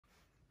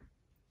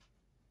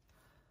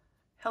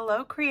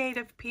Hello,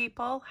 creative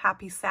people.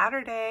 Happy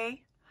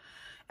Saturday.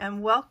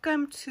 And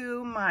welcome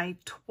to my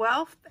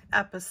 12th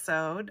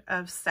episode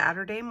of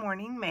Saturday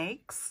Morning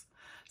Makes.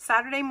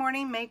 Saturday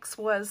Morning Makes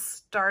was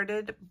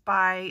started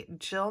by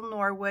Jill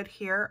Norwood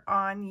here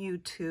on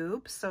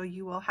YouTube, so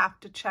you will have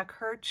to check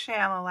her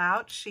channel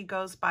out. She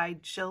goes by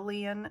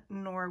Jillian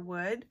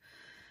Norwood.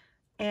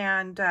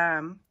 And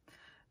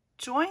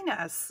join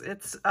us.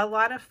 It's a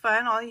lot of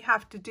fun. All you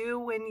have to do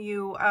when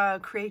you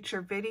create your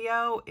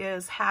video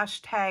is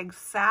hashtag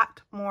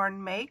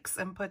SatMornMakes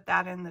and put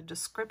that in the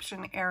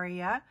description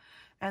area,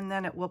 and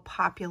then it will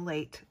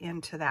populate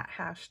into that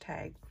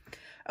hashtag.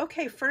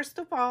 Okay, first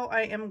of all,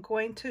 I am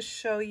going to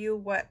show you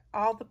what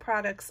all the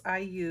products I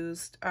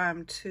used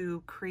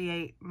to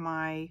create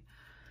my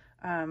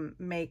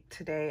make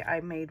today.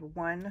 I made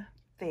one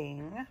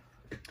thing,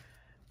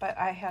 but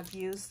I have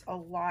used a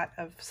lot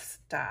of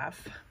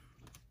stuff.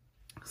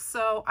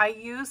 So I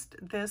used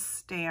this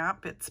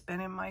stamp. It's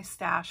been in my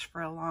stash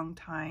for a long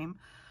time.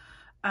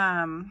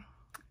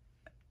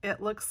 It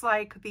looks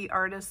like the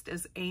artist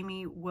is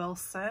Amy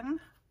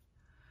Wilson,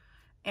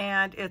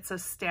 and it's a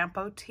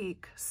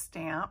Stampotique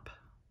stamp.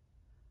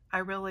 I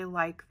really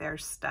like their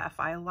stuff.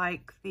 I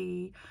like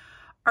the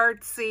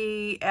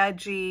artsy,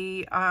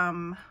 edgy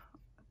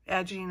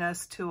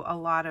edginess to a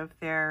lot of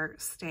their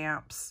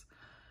stamps,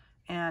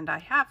 and I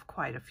have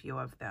quite a few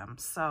of them.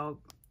 So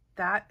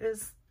that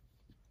is,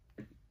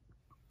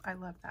 I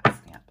love that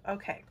stamp.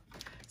 Okay,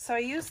 so I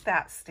used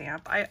that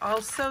stamp. I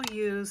also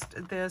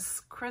used this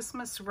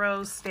Christmas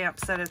Rose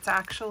stamp set. It's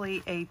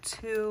actually a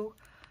two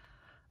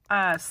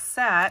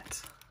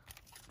set.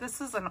 This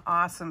is an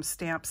awesome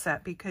stamp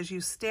set because you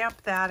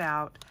stamp that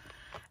out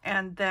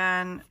and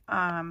then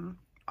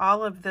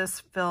all of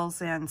this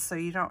fills in, so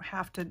you don't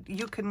have to,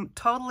 you can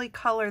totally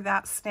color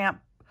that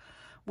stamp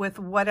with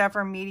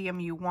whatever medium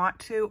you want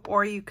to,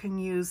 or you can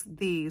use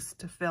these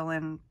to fill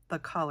in the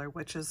color,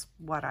 which is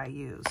what I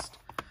used.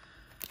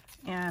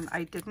 And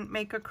I didn't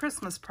make a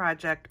Christmas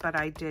project, but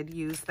I did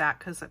use that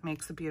because it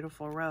makes a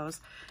beautiful rose.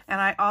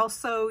 And I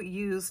also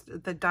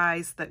used the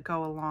dies that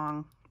go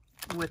along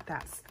with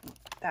that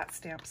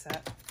stamp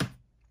set.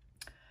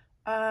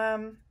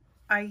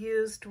 I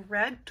used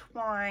red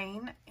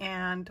twine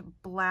and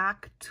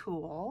black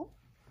tulle.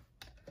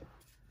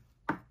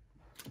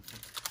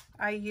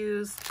 I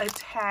used a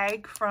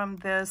tag from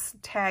this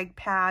tag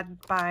pad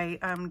by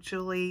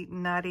Julie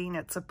Nutting.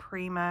 It's a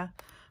Prima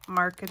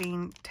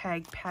marketing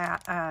tag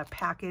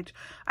package.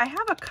 I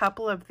have a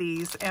couple of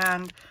these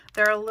and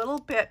they're a little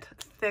bit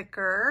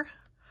thicker.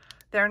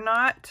 They're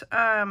not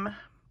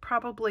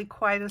probably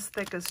quite as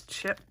thick as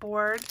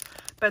chipboard,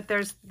 but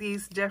there's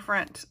these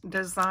different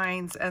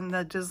designs, and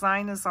the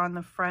design is on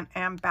the front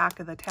and back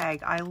of the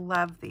tag. I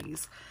love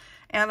these.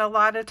 And a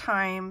lot of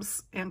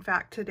times, in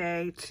fact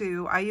today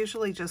too, I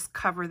usually just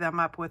cover them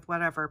up with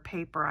whatever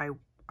paper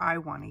I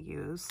want to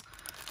use.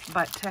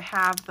 But to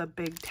have the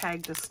big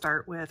tag to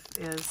start with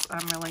is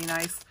really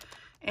nice.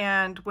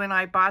 And when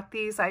I bought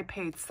these, I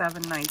paid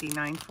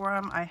 $7.99 for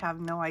them. I have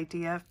no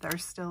idea if they're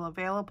still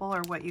available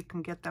or what you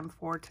can get them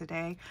for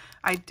today.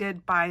 I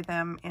did buy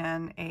them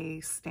in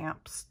a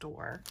stamp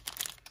store.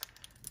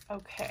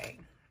 Okay.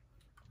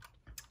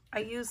 I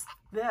used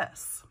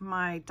this,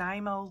 my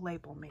Dymo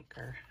label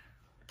maker.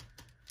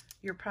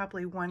 You're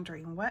probably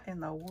wondering, what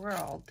in the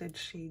world did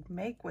she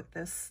make with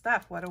this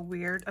stuff? What a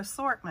weird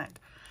assortment.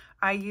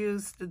 I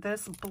used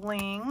this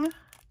bling.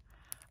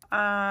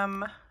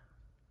 Want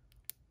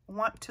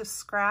to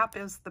Scrap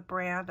is the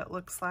brand, it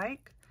looks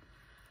like.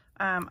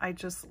 I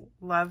just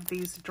love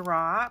these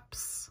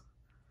drops.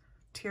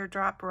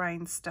 Teardrop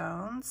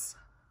rhinestones.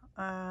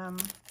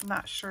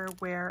 Not sure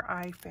where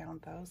I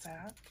found those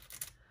at.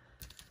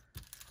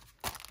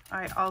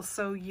 I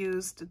also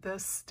used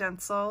this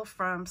stencil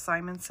from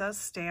Simon Says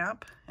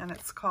Stamp, and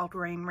it's called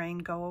Rain, Rain,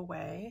 Go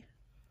Away.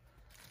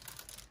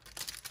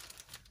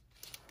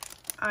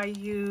 I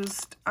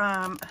used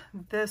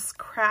this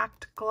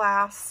cracked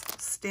glass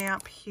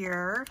stamp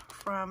here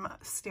from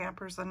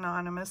Stampers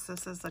Anonymous.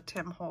 This is a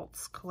Tim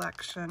Holtz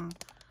collection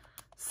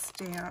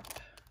stamp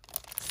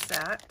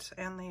set,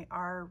 and they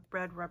are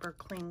red rubber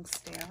cling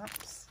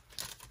stamps.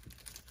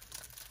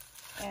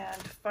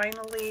 And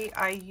finally,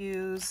 I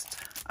used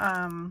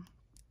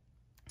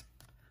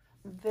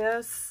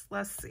this,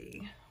 let's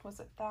see, was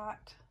it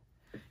that?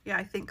 Yeah,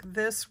 I think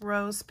this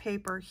rose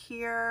paper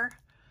here,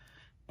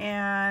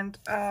 and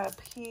a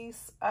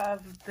piece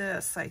of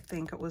this, I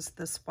think it was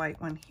this white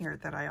one here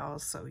that I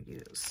also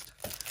used.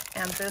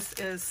 And this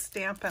is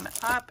Stampin'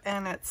 Up,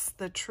 and it's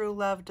the True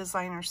Love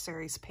Designer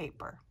Series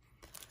paper.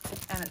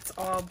 And it's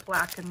all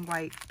black and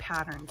white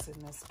patterns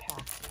in this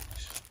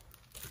package.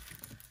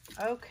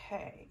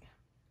 Okay.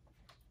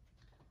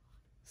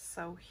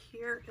 So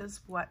here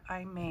is what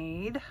I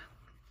made.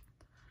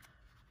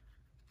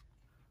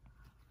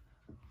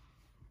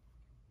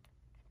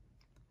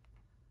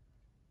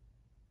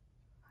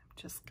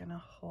 Just gonna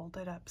hold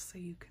it up so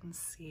you can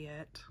see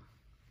it.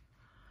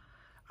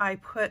 I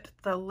put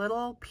the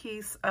little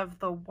piece of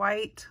the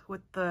white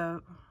with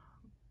the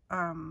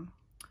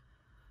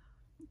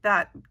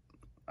that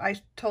I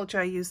told you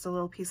I used a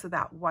little piece of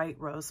that white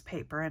rose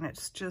paper, and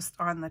it's just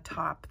on the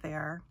top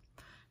there.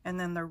 And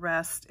then the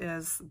rest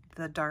is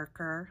the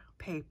darker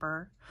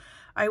paper.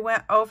 I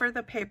went over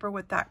the paper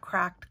with that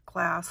cracked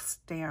glass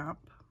stamp,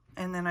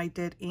 and then I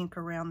did ink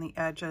around the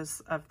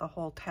edges of the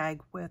whole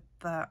tag with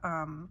the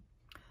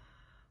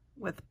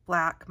with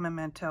black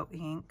Memento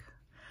ink.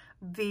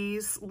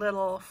 These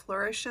little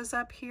flourishes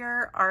up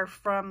here are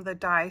from the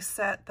die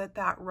set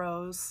that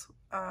rose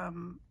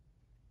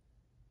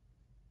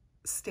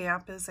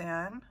stamp is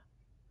in.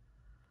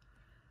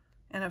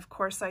 And of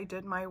course I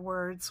did my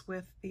words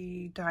with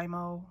the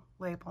Dymo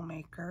label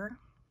maker.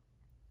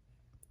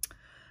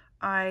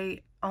 I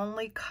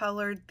only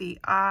colored the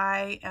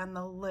eye and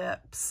the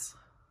lips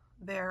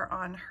there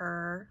on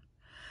her.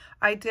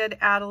 I did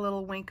add a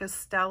little wink of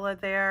Stella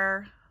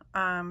there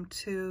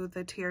to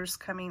the tears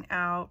coming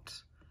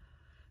out.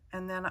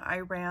 And then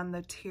I ran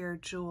the tear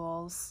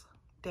jewels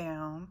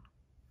down.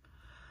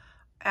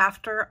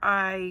 After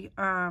I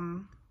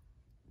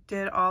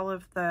did all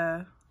of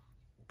the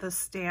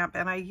stamp,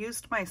 and I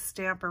used my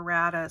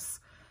Stamparatus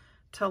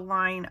to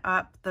line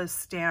up the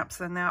stamps,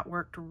 and that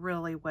worked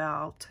really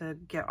well to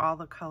get all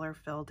the color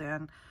filled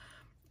in.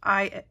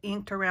 I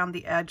inked around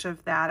the edge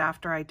of that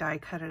after I die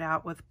cut it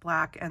out with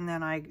black, and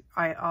then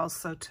I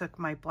also took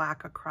my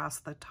black across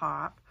the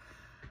top.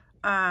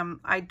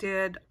 I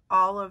did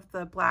all of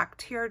the black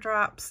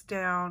teardrops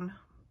down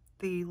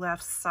the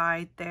left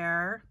side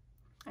there,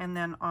 and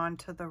then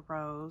onto the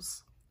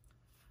rose.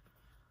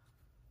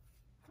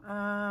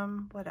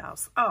 What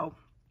else? Oh,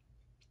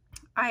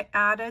 I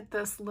added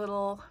this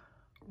little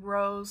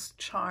rose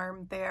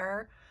charm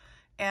there,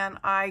 and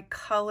I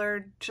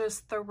colored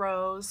just the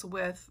rose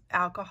with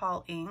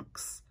alcohol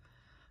inks.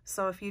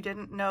 So if you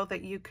didn't know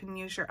that you can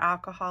use your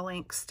alcohol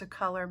inks to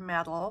color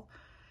metal,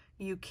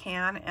 you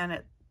can, and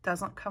it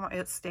doesn't come,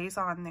 it stays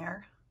on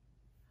there.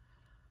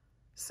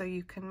 So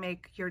you can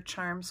make your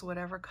charms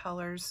whatever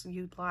colors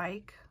you'd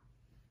like.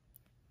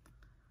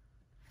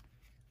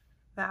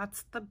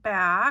 That's the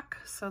back.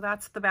 So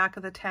that's the back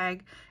of the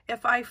tag.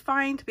 If I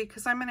find,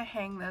 because I'm going to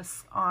hang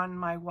this on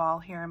my wall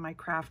here in my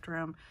craft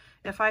room,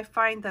 if I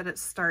find that it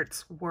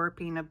starts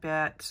warping a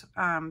bit,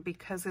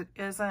 because it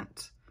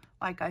isn't,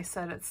 like I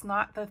said, it's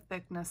not the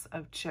thickness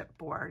of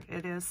chipboard.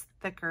 It is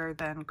thicker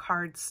than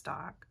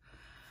cardstock.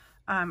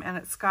 And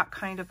it's got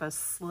kind of a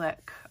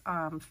slick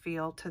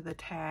feel to the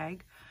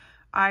tag.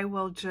 I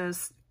will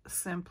just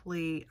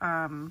simply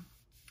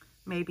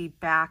maybe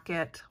back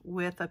it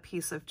with a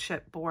piece of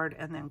chipboard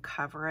and then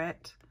cover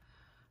it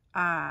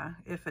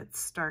if it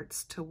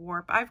starts to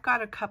warp. I've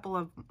got a couple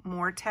of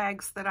more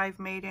tags that I've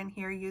made in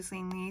here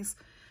using these,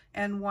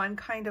 and one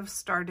kind of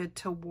started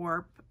to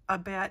warp a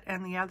bit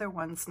and the other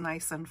one's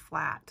nice and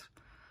flat.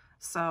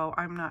 So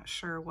I'm not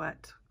sure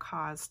what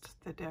caused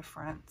the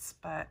difference,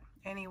 but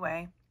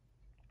anyway.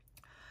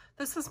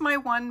 This is my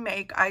one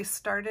make. I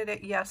started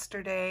it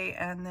yesterday,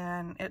 and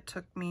then it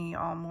took me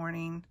all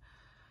morning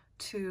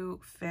to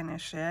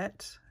finish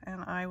it,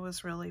 and I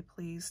was really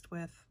pleased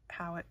with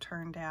how it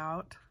turned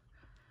out.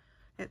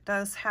 It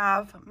does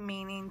have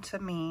meaning to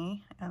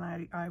me,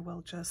 and I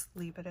will just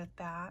leave it at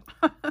that.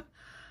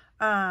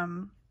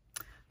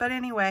 But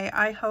anyway,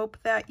 I hope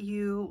that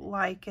you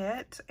like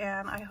it,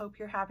 and I hope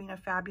you're having a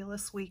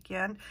fabulous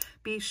weekend.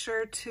 Be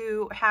sure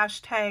to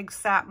hashtag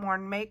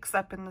Satmorn Makes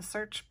up in the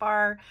search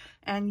bar,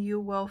 and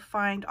you will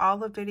find all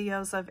the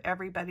videos of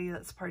everybody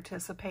that's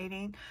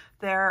participating.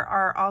 There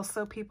are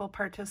also people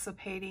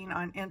participating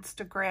on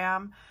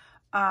Instagram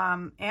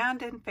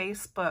and in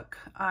Facebook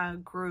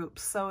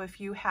groups. So if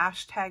you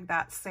hashtag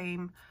that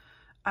same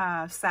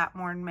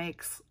Satmorn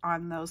Makes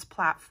on those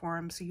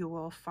platforms, you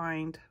will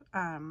find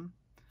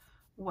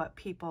what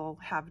people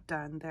have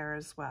done there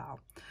as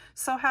well.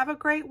 So have a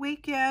great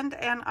weekend,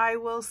 and I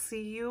will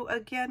see you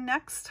again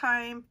next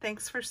time.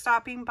 Thanks for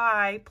stopping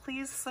by.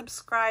 Please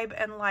subscribe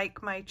and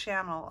like my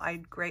channel.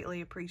 I'd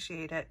greatly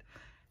appreciate it.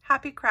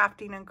 Happy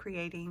crafting and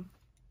creating.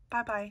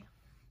 Bye-bye.